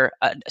the year,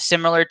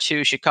 similar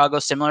to Chicago,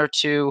 similar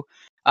to,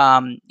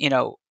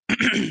 the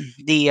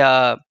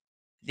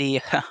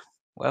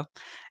well,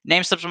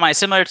 name slips of mind,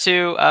 similar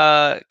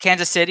to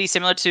Kansas City,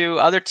 similar to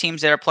other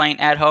teams that are playing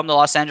at home, the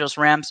Los Angeles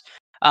Rams.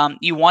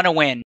 You want to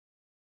win.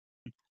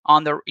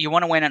 You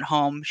want to win at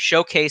home,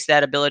 showcase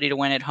that ability to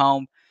win at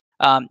home.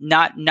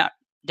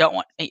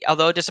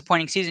 Although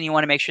disappointing season, you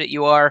want to make sure that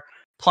you are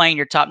playing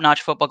your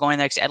top-notch football going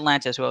next.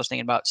 Atlanta is who I was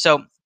thinking about.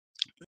 So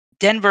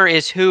Denver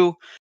is who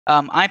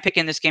I'm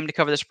picking this game to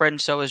cover the spread,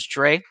 and so is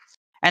Dre.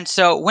 And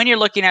so when you're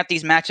looking at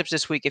these matchups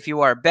this week, if you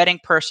are a betting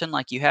person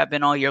like you have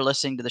been all year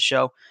listening to the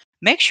show,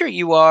 make sure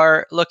you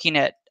are looking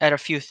at a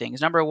few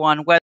things. Number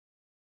one, weather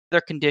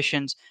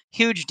conditions,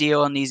 huge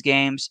deal in these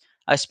games,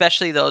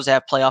 especially those that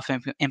have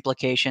playoff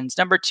implications.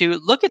 Number two,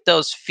 look at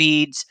those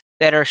feeds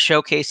that are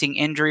showcasing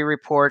injury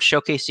reports,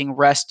 showcasing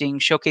resting,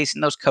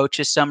 showcasing those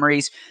coaches'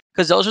 summaries,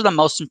 because those are the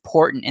most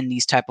important in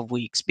these type of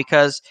weeks.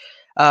 Because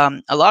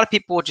a lot of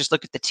people will just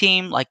look at the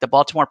team, like the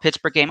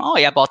Baltimore-Pittsburgh game. Oh,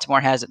 yeah,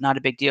 Baltimore has it, not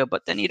a big deal.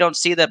 But then you don't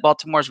see that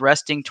Baltimore's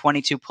resting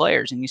 22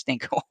 players, and you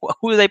think, oh,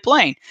 who are they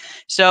playing?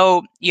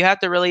 So you have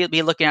to really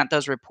be looking at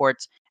those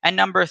reports. And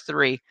number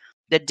three,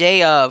 the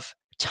day of,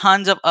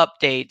 tons of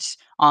updates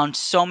on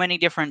so many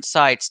different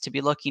sites to be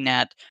looking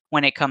at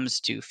when it comes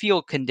to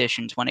field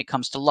conditions, when it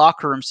comes to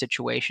locker room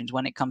situations,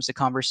 when it comes to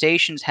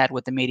conversations had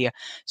with the media.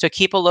 So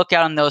keep a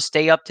lookout on those.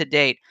 Stay up to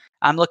date.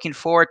 I'm looking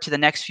forward to the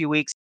next few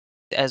weeks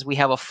as we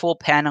have a full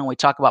panel and we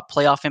talk about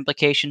playoff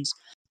implications.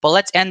 But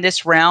let's end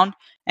this round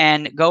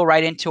and go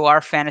right into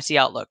our fantasy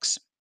outlooks.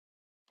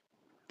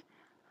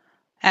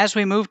 As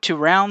we move to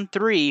round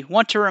 3,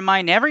 want to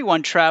remind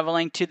everyone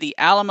traveling to the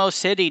Alamo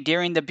City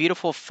during the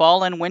beautiful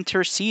fall and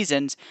winter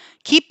seasons,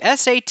 keep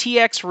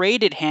SATX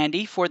rated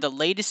handy for the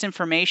latest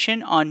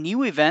information on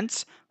new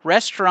events,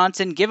 restaurants,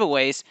 and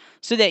giveaways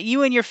so that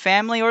you and your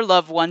family or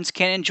loved ones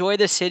can enjoy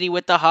the city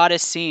with the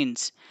hottest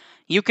scenes.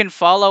 You can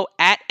follow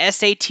at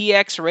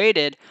SATX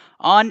rated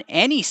on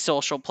any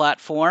social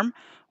platform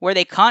where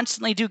they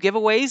constantly do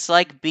giveaways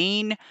like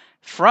being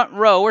front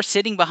row or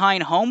sitting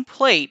behind home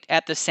plate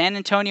at the San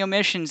Antonio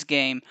Missions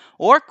game,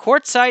 or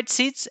courtside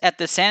seats at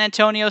the San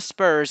Antonio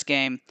Spurs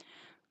game.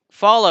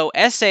 Follow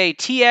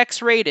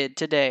SATX Rated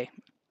today.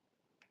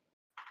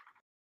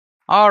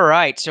 All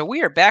right, so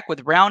we are back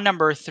with round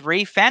number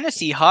 3.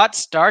 Fantasy hot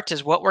starts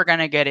is what we're going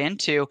to get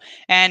into.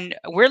 And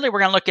really, we're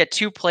going to look at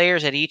 2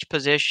 players at each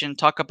position,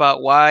 talk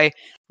about why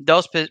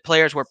those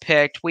players were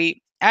picked.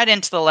 We add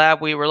into the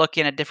lab, we were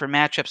looking at different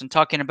matchups and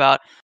talking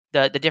about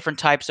the different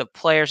types of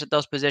players at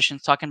those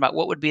positions, talking about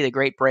what would be the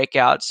great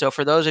breakout. So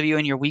for those of you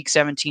in your Week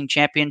 17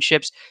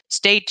 championships,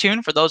 stay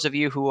tuned. For those of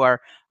you who are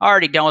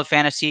already done with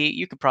fantasy,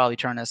 you could probably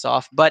turn this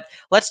off. But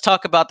let's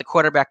talk about the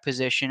quarterback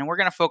position, and we're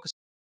going to focus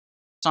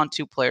on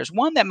two players.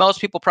 One that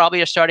most people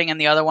probably are starting, and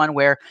the other one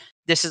where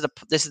this is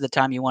the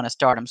time you want to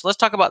start him. So let's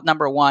talk about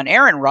number one.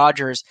 Aaron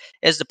Rodgers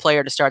is the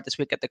player to start this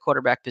week at the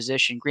quarterback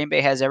position. Green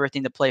Bay has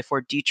everything to play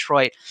for.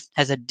 Detroit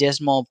has a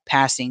dismal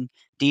passing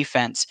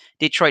defense.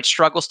 Detroit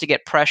struggles to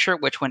get pressure,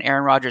 which when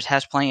Aaron Rodgers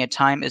has plenty of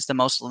time is the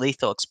most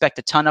lethal. Expect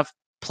a ton of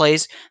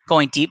plays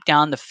going deep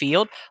down the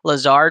field.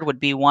 Lazard would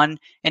be one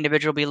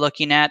individual to be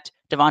looking at.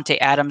 Davante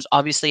Adams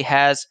obviously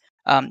has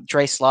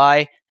Dre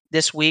Sly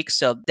this week,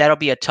 so that'll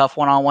be a tough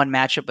one-on-one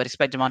matchup, but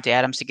expect Davante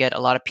Adams to get a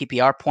lot of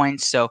PPR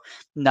points, so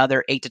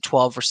another 8 to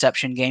 12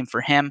 reception game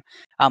for him.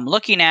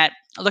 Looking at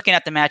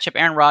the matchup,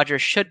 Aaron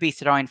Rodgers should be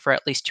throwing for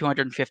at least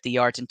 250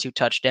 yards and 2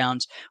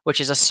 touchdowns,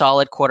 which is a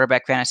solid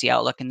quarterback fantasy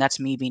outlook, and that's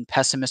me being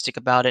pessimistic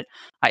about it.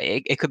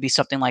 It could be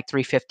something like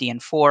 350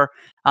 and 4.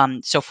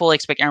 So fully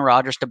expect Aaron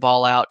Rodgers to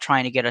ball out,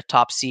 trying to get a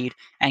top seed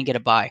and get a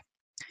bye.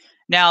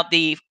 Now,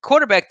 the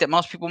quarterback that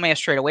most people may have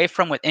strayed away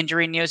from with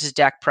injury news is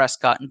Dak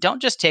Prescott. And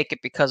don't just take it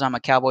because I'm a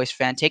Cowboys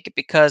fan. Take it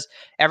because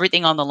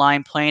everything on the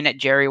line, playing at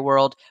Jerry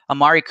World.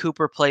 Amari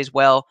Cooper plays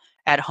well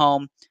at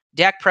home.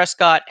 Dak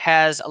Prescott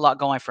has a lot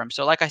going for him.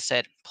 So like I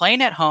said,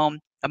 playing at home,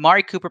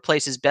 Amari Cooper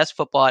plays his best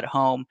football at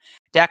home.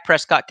 Dak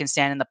Prescott can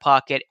stand in the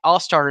pocket.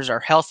 All starters are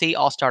healthy.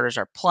 All starters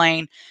are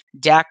playing.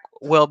 Dak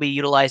will be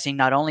utilizing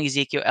not only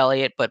Ezekiel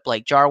Elliott, but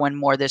Blake Jarwin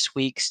more this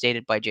week,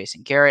 stated by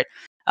Jason Garrett.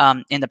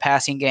 In the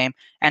passing game.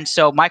 And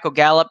so Michael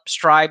Gallup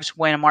strives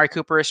when Amari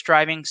Cooper is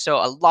striving. So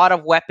a lot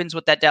of weapons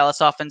with that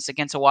Dallas offense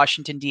against a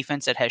Washington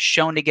defense that has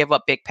shown to give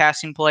up big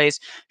passing plays,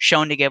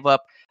 shown to give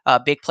up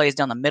big plays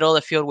down the middle of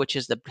the field, which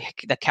is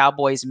the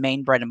Cowboys'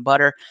 main bread and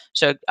butter.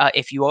 So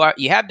if you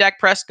have Dak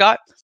Prescott,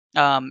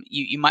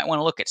 you might want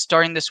to look at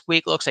starting this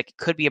week. Looks like it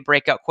could be a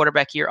breakout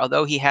quarterback year,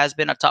 although he has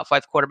been a top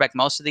 5 quarterback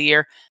most of the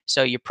year.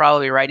 So you're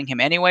probably riding him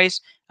anyways.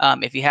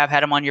 If you have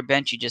had him on your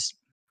bench, you just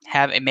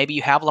maybe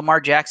you have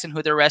Lamar Jackson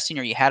who they're resting,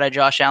 or you had a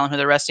Josh Allen who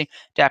they're resting.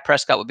 Dak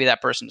Prescott would be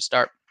that person to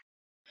start.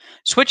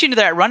 Switching to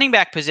that running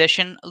back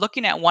position,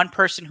 looking at one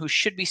person who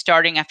should be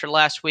starting after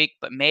last week,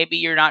 but maybe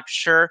you're not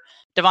sure,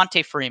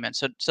 Devonta Freeman.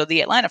 So the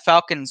Atlanta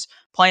Falcons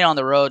playing on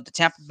the road, the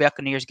Tampa Bay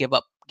Buccaneers give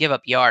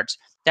up yards.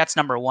 That's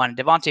number one.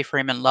 Devonta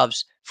Freeman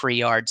loves free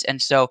yards.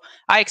 And so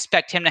I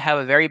expect him to have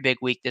a very big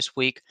week this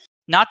week,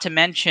 not to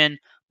mention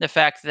the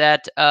fact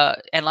that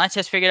Atlanta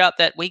has figured out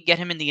that we get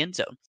him in the end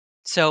zone.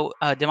 So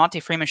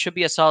Devonta Freeman should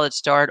be a solid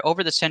start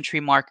over the century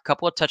mark, a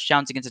couple of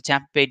touchdowns against the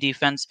Tampa Bay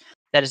defense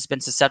that has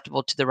been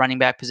susceptible to the running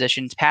back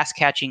positions, pass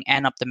catching,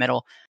 and up the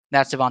middle.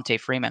 That's Devonta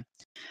Freeman.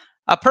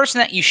 A person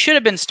that you should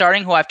have been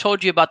starting, who I've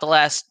told you about the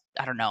last,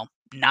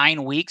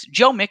 9 weeks,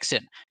 Joe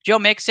Mixon. Joe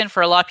Mixon,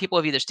 for a lot of people,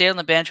 have either stayed on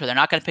the bench or they're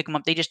not going to pick him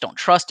up. They just don't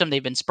trust him.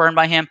 They've been spurned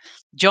by him.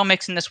 Joe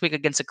Mixon this week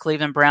against the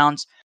Cleveland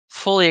Browns.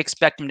 Fully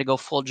expect him to go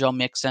full Joe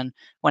Mixon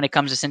when it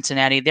comes to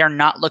Cincinnati. They're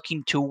not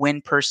looking to win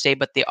per se,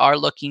 but they are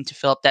looking to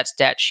fill up that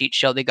stat sheet,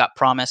 show they got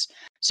promise.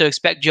 So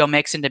expect Joe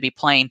Mixon to be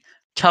playing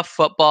tough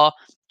football,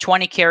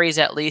 20 carries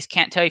at least.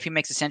 Can't tell you if he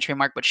makes a century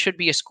mark, but should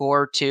be a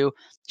score or two.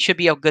 Should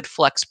be a good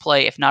flex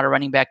play, if not a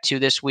running back 2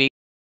 this week.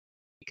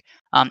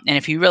 And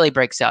if he really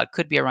breaks out,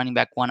 could be a running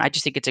back 1. I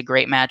just think it's a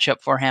great matchup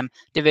for him.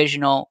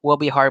 Divisional, will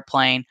be hard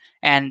playing,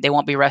 and they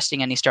won't be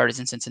resting any starters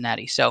in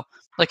Cincinnati. So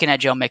looking at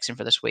Joe Mixon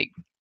for this week.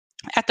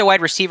 At the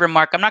wide receiver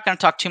mark, I'm not going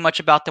to talk too much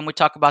about them. We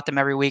talk about them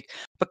every week.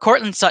 But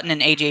Courtland Sutton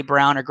and A.J.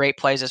 Brown are great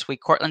plays this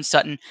week. Courtland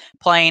Sutton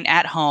playing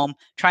at home,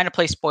 trying to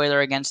play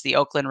spoiler against the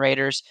Oakland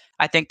Raiders.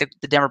 I think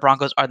the Denver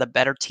Broncos are the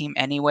better team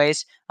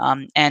anyways.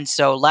 And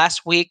so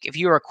last week, if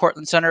you were a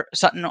Courtland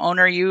Sutton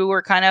owner, you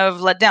were kind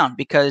of let down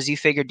because you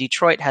figured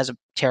Detroit has a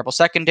terrible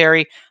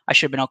secondary. I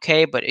should have been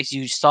okay. But as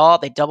you saw,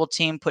 they double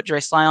team, put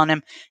Dre Sly on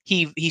him.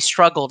 He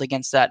struggled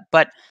against that.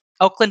 But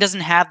Oakland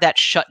doesn't have that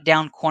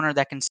shutdown corner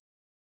that can say,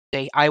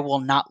 I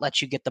will not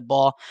let you get the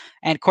ball.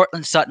 And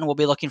Courtland Sutton will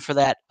be looking for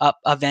that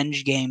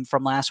avenge game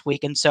from last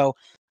week. And so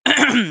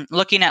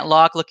looking at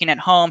Locke, looking at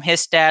home,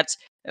 his stats,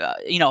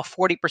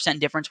 40%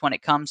 difference when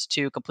it comes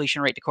to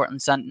completion rate to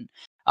Courtland Sutton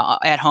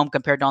at home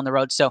compared to on the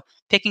road. So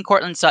picking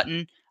Courtland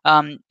Sutton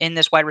in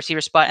this wide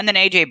receiver spot. And then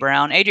A.J.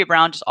 Brown. A.J.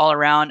 Brown just all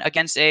around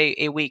against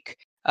a weak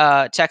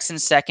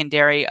Texans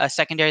secondary, a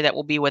secondary that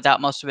will be without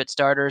most of its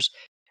starters.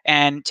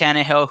 And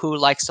Tannehill, who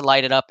likes to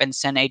light it up and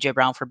send A.J.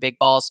 Brown for big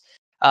balls.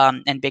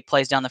 And big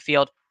plays down the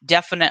field.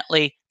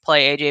 Definitely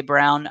play A.J.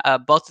 Brown.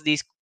 Both of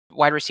these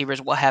wide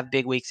receivers will have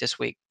big weeks this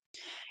week.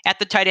 At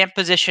the tight end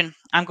position,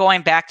 I'm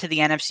going back to the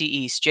NFC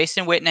East.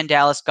 Jason Witten and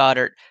Dallas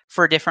Goedert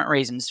for different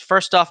reasons.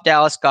 First off,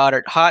 Dallas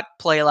Goedert, hot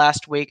play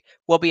last week,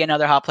 will be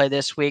another hot play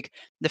this week.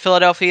 The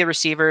Philadelphia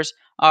receivers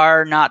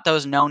are not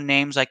those known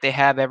names like they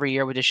have every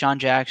year with Deshaun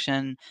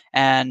Jackson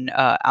and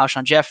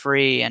Alshon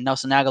Jeffrey and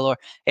Nelson Aguilar.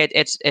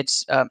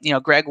 It's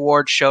Greg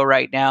Ward's show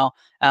right now.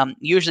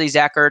 Usually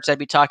Zach Ertz I'd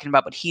be talking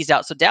about, but he's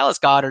out. So Dallas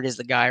Goedert is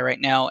the guy right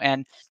now,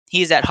 and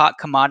he's that hot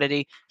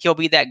commodity. He'll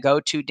be that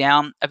go-to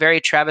down, a very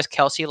Travis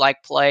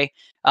Kelce-like play,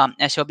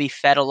 as he'll be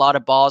fed a lot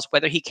of balls.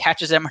 Whether he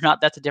catches them or not,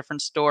 that's a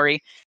different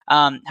story.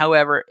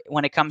 However,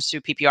 when it comes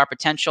to PPR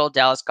potential,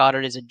 Dallas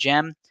Goedert is a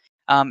gem,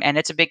 and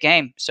it's a big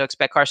game, so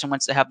expect Carson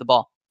Wentz to have the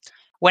ball.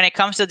 When it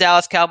comes to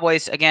Dallas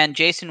Cowboys, again,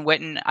 Jason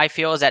Witten, I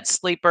feel, is that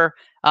sleeper.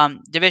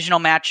 Divisional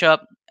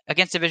matchup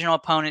against divisional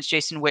opponents.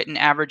 Jason Witten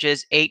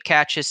averages 8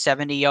 catches,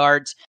 70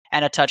 yards,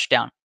 and a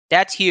touchdown.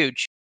 That's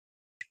huge.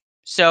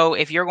 So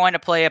if you're going to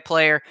play a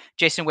player,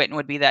 Jason Witten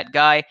would be that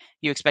guy.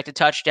 You expect a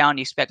touchdown.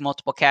 You expect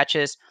multiple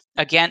catches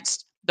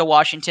against the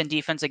Washington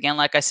defense. Again,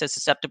 like I said,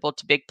 susceptible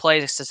to big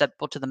plays,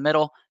 susceptible to the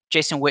middle.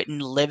 Jason Witten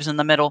lives in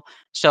the middle.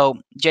 So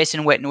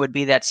Jason Witten would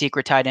be that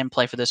secret tight end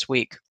play for this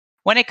week.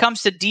 When it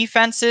comes to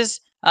defenses,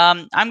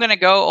 I'm going to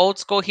go old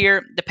school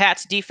here. The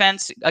Pats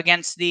defense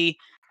against the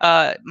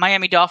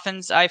Miami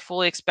Dolphins, I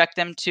fully expect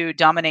them to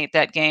dominate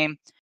that game.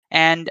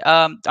 And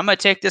I'm going to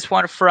take this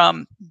one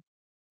from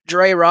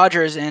Dre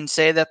Rogers and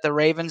say that the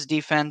Ravens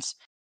defense,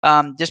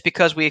 just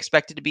because we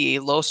expect it to be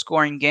a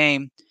low-scoring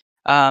game.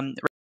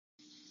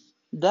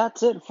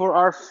 That's it for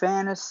our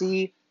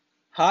fantasy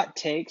hot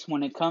takes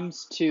when it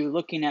comes to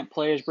looking at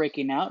players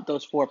breaking out,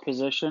 those 4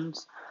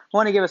 positions. I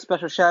want to give a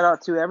special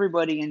shout-out to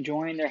everybody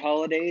enjoying their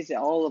holidays,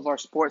 all of our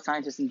sports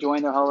scientists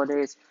enjoying their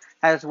holidays,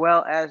 as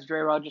well as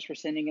Dre Rogers for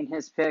sending in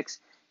his picks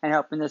and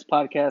helping this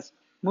podcast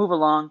move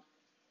along.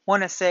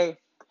 Want to say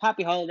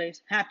happy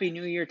holidays, happy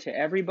new year to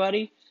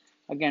everybody.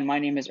 Again, my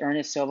name is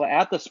Ernest Silva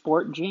at The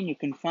Sport Gene. You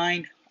can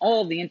find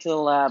all of the Into the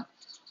Lab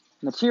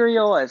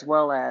material, as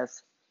well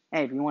as,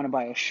 hey, if you want to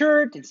buy a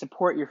shirt and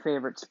support your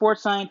favorite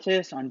sports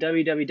scientist, on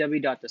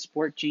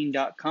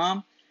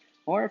www.thesportgene.com.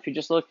 Or if you're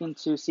just looking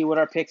to see what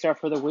our picks are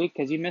for the week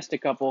because you missed a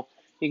couple,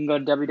 you can go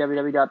to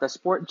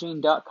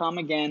www.thesportgene.com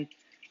again.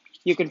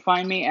 You can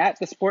find me at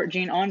The Sport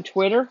Gene on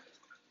Twitter.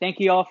 Thank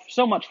you all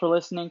so much for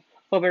listening.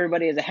 Hope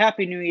everybody has a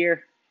happy new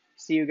year.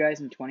 See you guys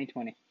in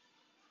 2020.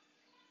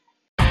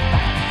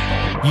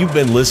 You've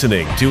been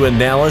listening to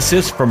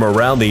analysis from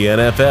around the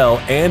NFL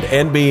and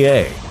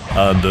NBA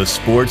on the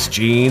Sports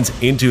Genes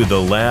Into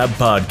the Lab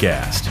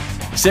podcast.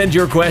 Send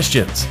your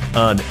questions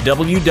on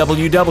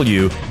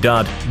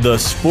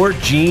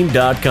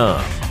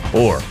www.thesportgene.com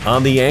or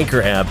on the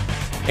Anchor app,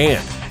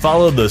 and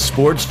follow The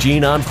Sports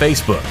Gene on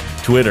Facebook,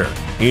 Twitter,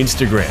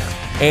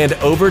 Instagram, and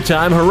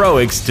Overtime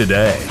Heroics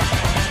today.